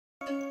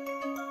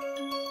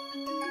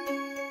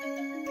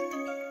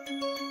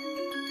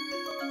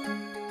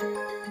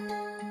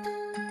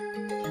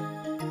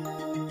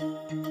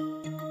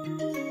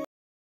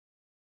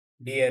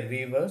Dear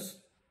viewers,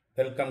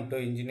 welcome to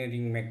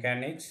Engineering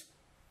Mechanics.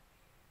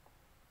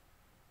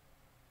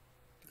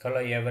 Hello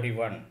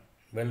everyone,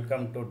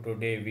 welcome to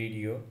today's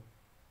video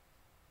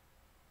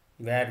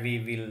where we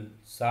will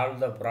solve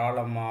the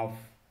problem of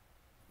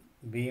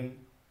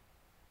beam,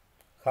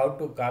 how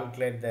to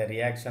calculate the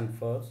reaction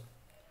force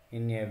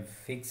in a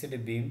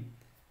fixed beam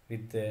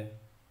with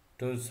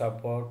two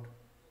support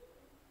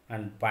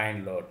and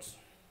pine loads.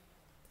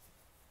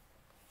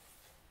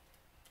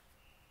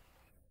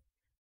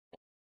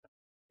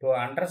 To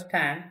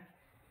understand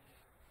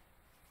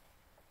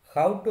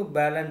how to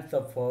balance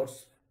the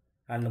force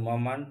and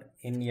moment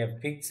in a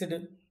fixed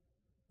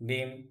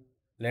beam,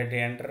 let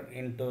enter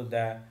into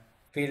the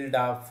field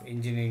of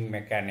engineering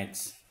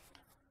mechanics.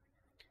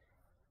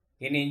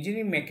 In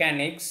engineering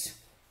mechanics,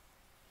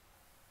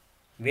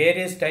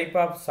 various type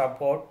of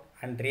support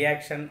and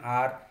reaction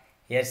are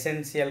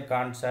essential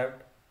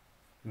concept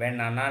when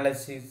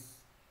analysis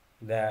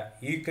the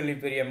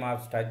equilibrium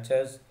of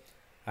structures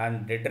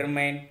and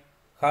determine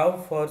how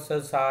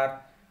forces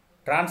are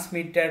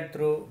transmitted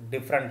through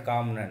different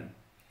components.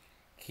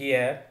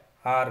 Here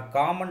are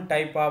common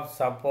type of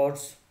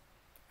supports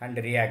and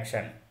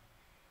reaction.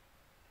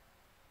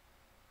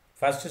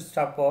 First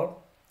support,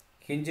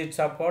 hinged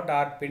support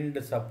or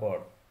pinned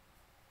support.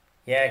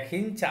 A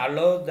hinge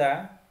allows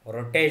the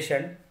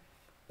rotation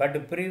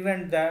but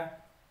prevent the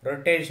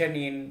rotation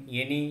in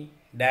any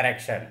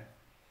direction.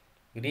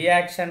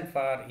 Reaction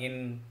for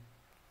in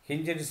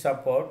hinged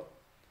support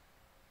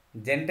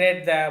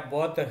generate the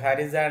both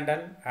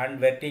horizontal and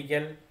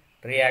vertical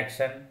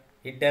reaction.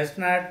 It does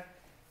not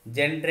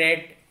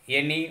generate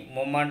any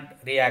moment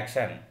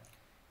reaction.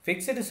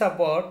 Fixed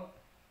support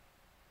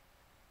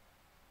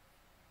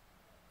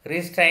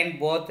restrain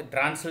both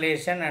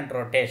translation and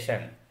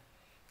rotation.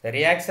 The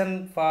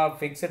reaction for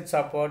fixed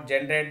support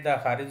generate the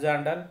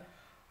horizontal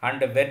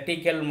and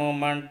vertical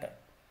moment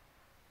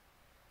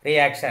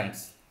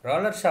reactions.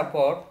 Roller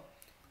support.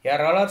 A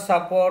roller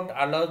support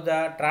allows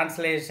the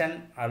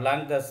translation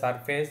along the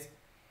surface.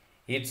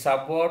 It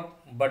support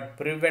but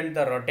prevent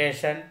the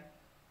rotation.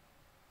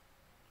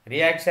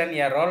 Reaction.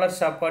 A roller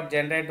support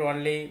generate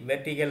only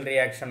vertical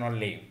reaction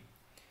only.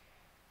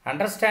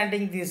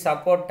 Understanding the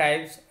support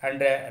types and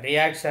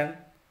reaction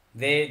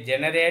they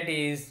generate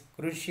is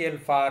crucial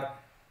for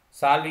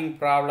solving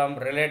problem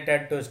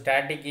related to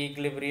static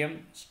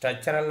equilibrium,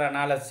 structural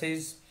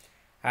analysis,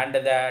 and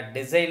the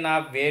design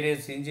of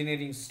various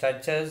engineering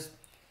structures.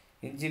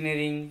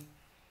 Engineers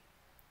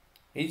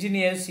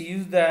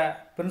use the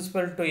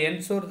principle to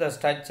ensure the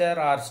structure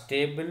are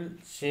stable,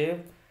 safe,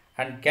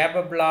 and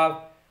capable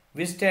of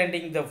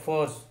withstanding the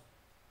force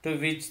to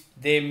which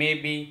they may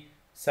be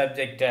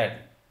subjected.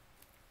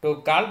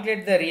 To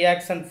calculate the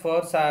reaction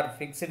force or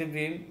fixed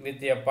beam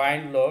with a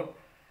point load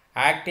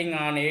acting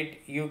on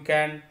it, you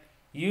can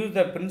use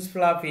the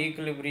principle of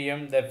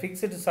equilibrium. The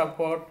fixed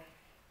support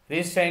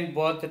restrain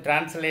both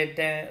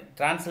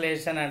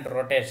translation and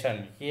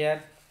rotation.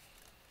 Here,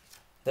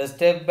 the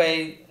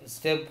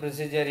step-by-step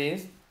procedure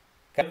is: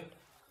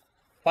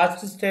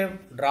 first step,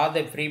 draw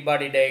the free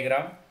body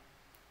diagram.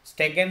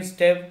 Second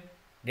step,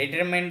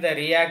 determine the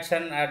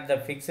reaction at the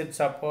fixed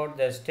support.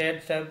 The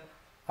third step,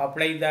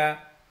 apply the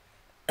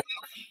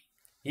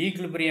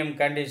equilibrium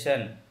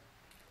condition.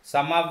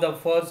 Sum of the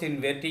force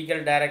in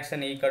vertical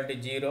direction equal to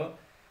 0.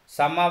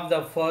 Sum of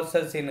the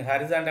forces in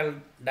horizontal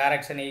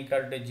direction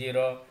equal to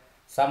 0.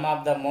 Sum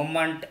of the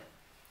moment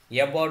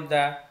about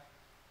the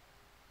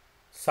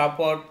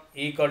support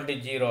equal to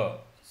 0.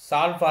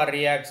 Solve for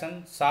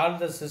reaction. Solve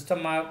the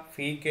system of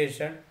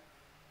equation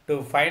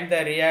to find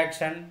the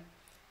reaction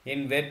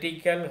in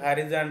vertical,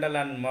 horizontal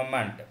and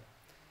moment.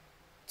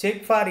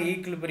 Check for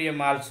equilibrium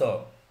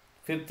also.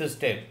 Fifth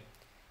step.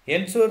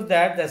 Ensure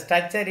that the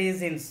structure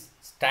is in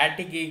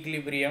static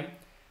equilibrium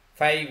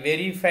by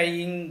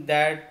verifying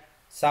that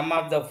sum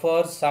of the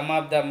force, sum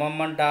of the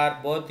moment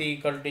are both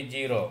equal to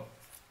 0.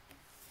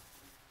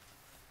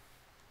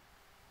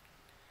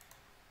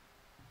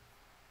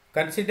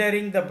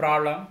 Considering the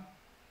problem,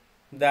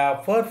 the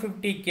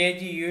 450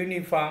 kg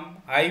uniform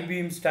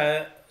I-beam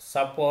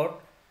support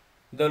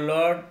the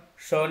load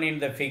shown in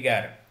the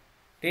figure.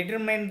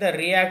 Determine the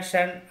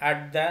reaction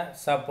at the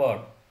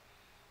support.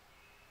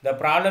 The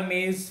problem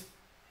is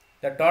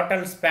the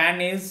total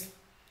span is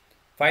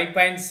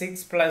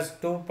 5.6 plus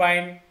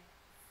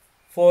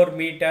 2.4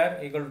 meter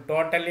equal to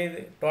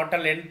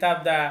total length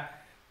of the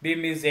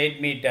beam is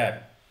 8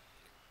 meter.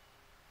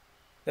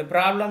 The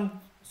problem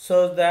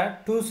shows the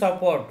two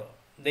support.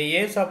 The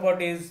A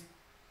support is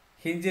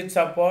hinged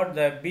support,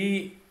 the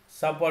B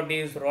support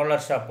is roller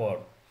support.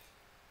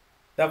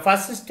 The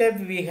first step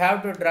we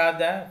have to draw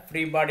the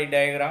free body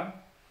diagram.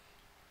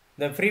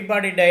 The free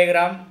body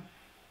diagram,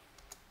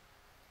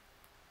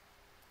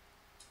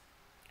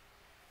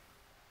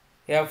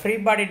 a free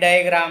body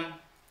diagram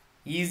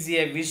is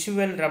a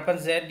visual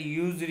represent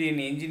used in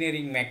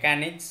engineering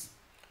mechanics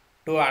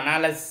to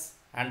analyze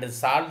and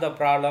solve the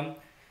problem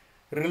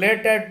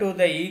related to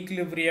the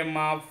equilibrium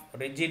of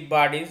rigid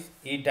bodies.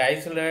 It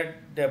isolates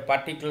the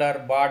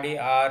particular body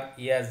or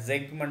a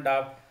segment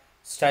of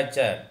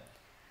structure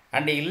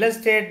and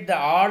illustrate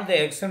all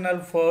the external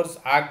force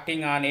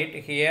acting on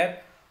it. Here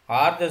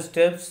are the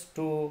steps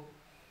to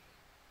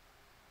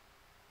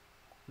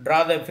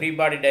draw the free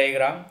body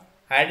diagram.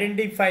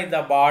 Identify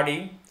the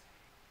body.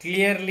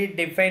 Clearly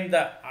define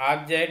the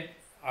object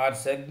or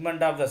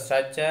segment of the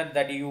structure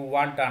that you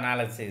want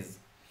analysis.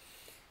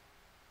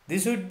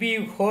 This would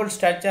be whole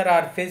structure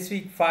or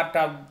specific part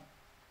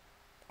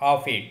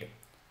of it.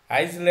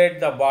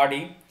 Isolate the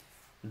body.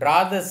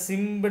 Draw the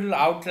simple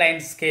outline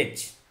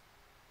sketch.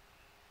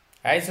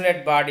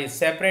 Isolate body,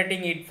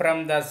 separating it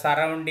from the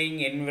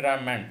surrounding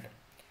environment.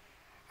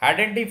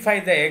 Identify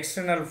the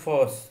external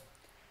force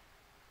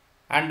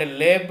and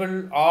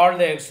label all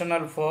the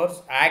external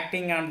force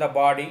acting on the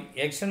body.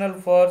 External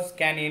force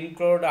can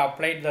include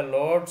applied the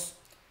loads,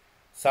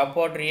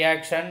 support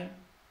reaction,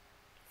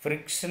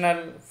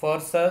 frictional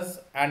forces,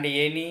 and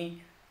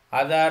any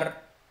other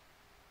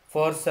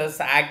forces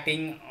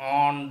acting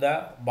on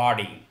the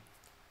body.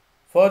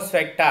 Force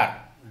vector.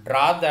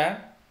 Draw the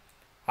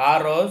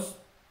arrows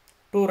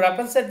to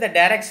represent the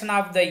direction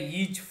of the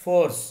each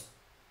force.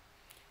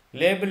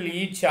 Label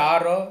each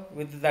arrow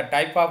with the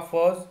type of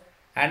force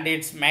and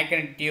its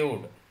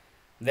magnitude.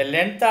 The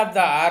length of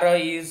the arrow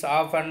is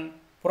often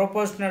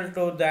proportional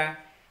to the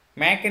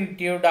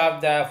magnitude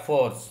of the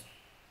force.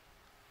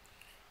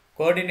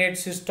 Coordinate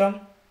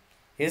system.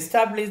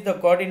 Establish the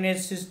coordinate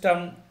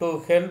system to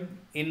help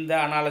in the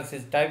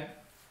analysis.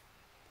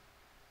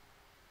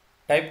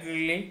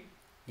 Typically,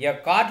 a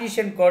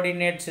Cartesian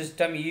coordinate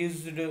system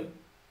used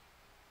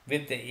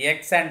with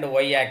x and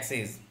y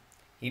axis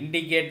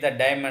indicate the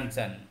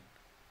dimension.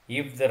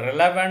 If the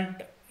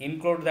relevant,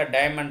 include the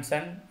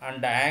dimension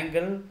and the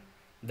angle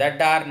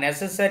that are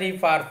necessary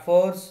for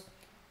force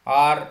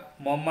or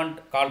moment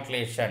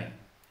calculation.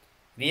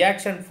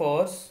 Reaction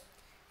force.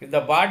 If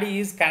the body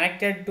is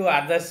connected to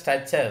other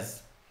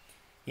structures,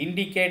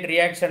 indicate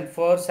reaction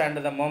force and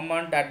the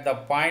moment at the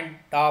point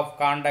of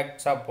contact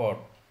support.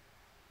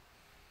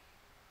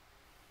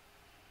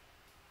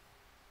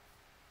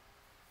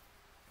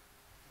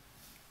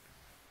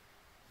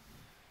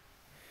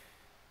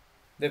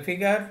 The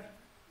figure,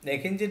 the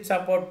hinged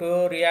support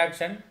to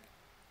reaction.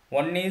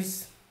 One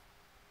is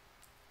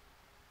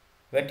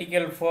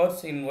vertical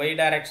force in y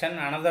direction,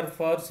 another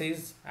force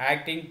is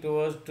acting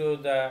towards to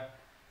the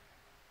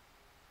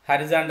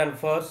horizontal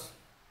force.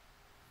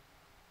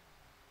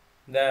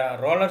 The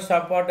roller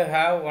support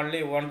have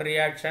only one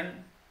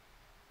reaction.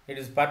 It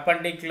is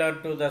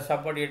perpendicular to the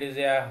support, it is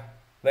a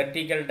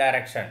vertical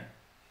direction.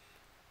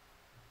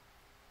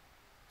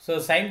 So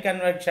sign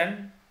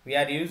convention we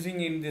are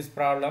using in this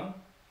problem.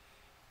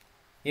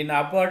 In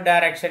upward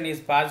direction is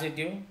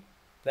positive,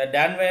 the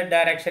downward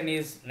direction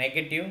is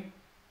negative,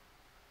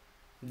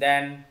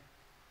 then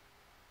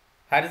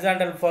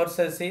horizontal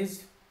forces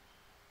is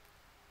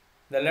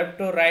the left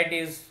to right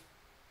is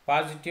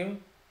positive,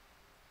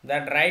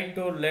 then right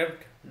to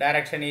left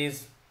direction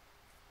is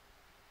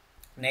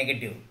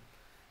negative.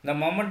 The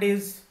moment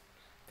is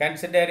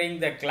considering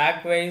the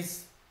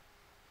clockwise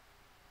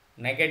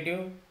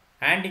negative,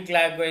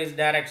 anti-clockwise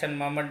direction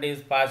moment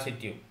is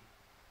positive.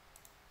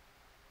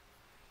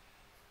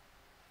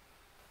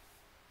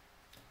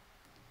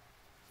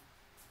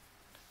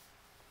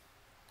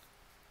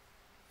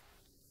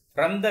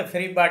 From the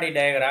free body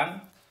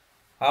diagram,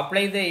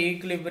 apply the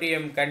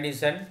equilibrium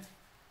condition.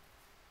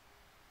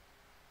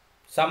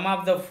 Sum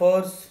of the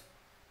force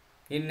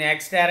in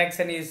x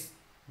direction is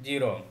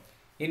 0.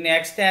 In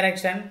x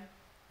direction,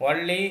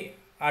 only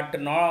at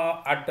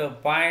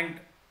point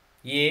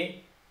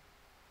A,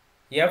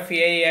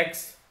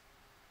 Fax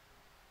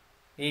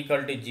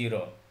equal to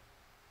 0.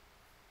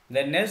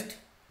 Then next,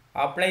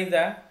 apply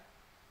the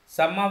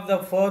sum of the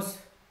force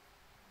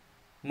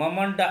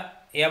moment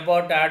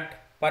about at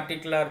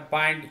particular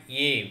point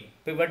A,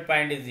 pivot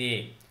point is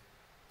A.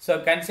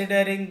 So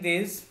considering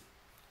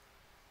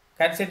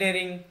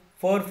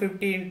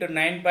 450 into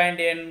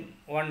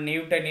 9.1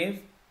 Newton is,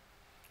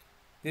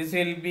 this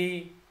will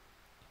be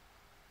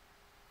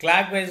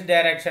clockwise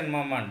direction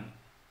moment.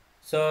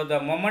 So the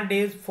moment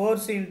is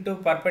force into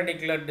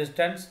perpendicular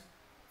distance,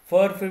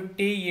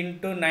 450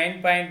 into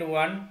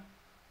 9.1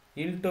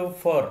 into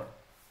 4.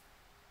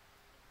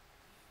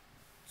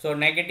 So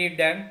negative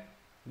done.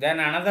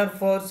 Then another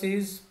force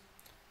is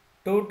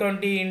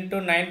 220 into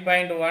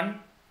 9.1.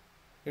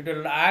 It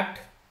will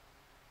act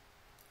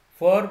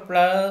 4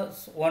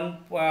 plus 1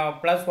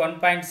 plus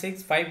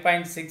 1.6,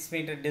 5.6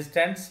 meter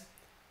distance.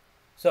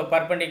 So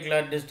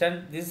perpendicular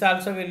distance. This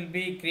also will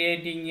be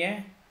creating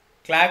a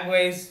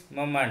clockwise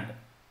moment.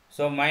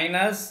 So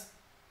minus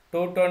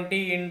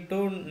 220 into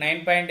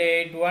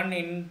 9.81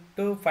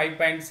 into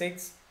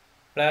 5.6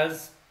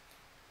 plus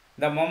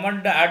the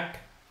moment at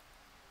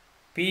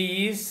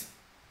P is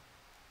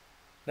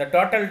the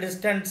total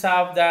distance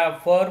of the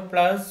 4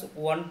 plus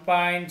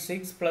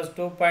 1.6 plus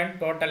 2 point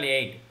total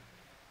 8.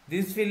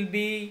 This will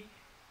be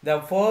the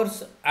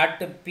force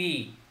at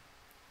P,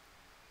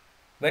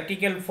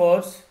 vertical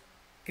force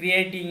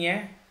creating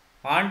a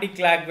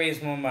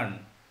anti-clockwise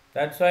movement.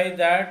 That's why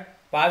that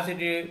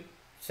positive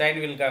sign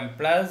will come,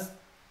 plus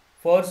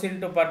force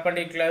into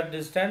perpendicular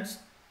distance,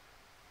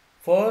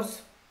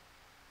 force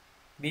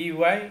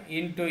By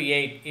into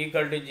 8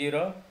 equal to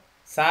 0.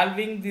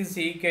 Solving this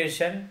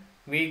equation,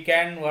 we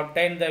can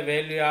obtain the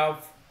value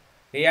of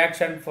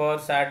reaction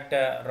force at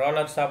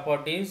roller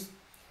support is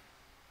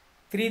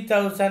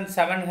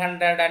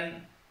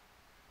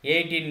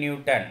 3780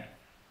 Newton.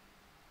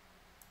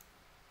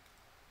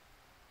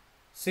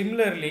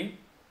 Similarly,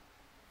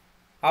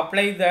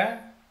 apply the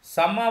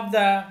sum of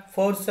the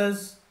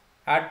forces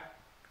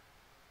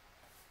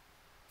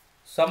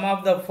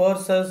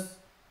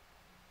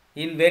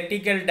in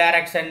vertical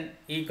direction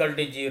equal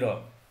to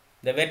 0.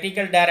 The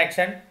vertical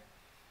direction,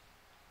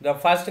 the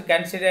first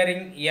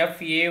considering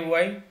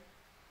FAY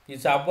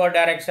is upward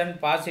direction,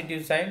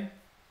 positive sign.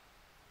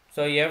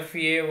 So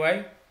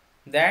FAY,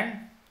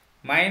 then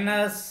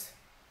minus,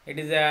 it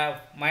is a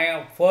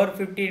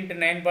 450 into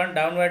 9 point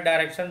downward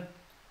direction,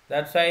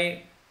 that's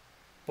why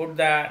put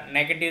the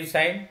negative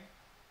sign,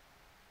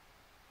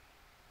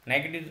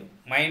 negative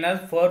minus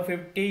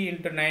 450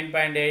 into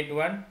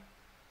 9.81.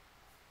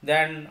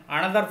 Then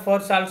another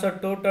force also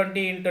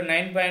 220 into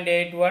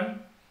 9.81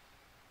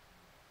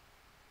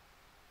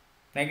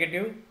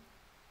 negative.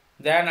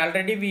 Then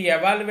already we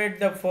evaluate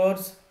the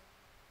force,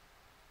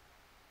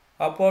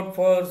 upward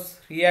force,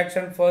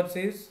 reaction force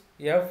is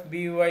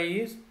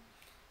FBY is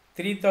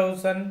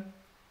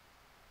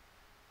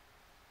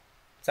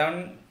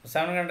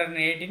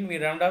 3718, we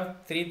round off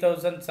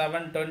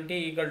 3720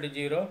 equal to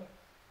 0.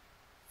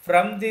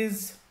 From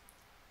this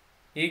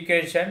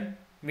equation,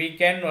 we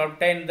can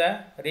obtain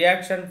the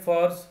reaction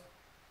force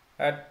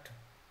at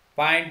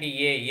point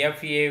A,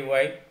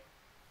 FAY,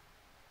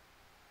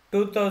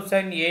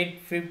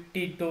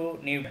 2852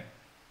 Newton.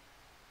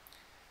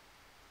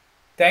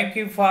 Thank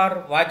you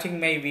for watching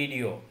my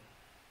video.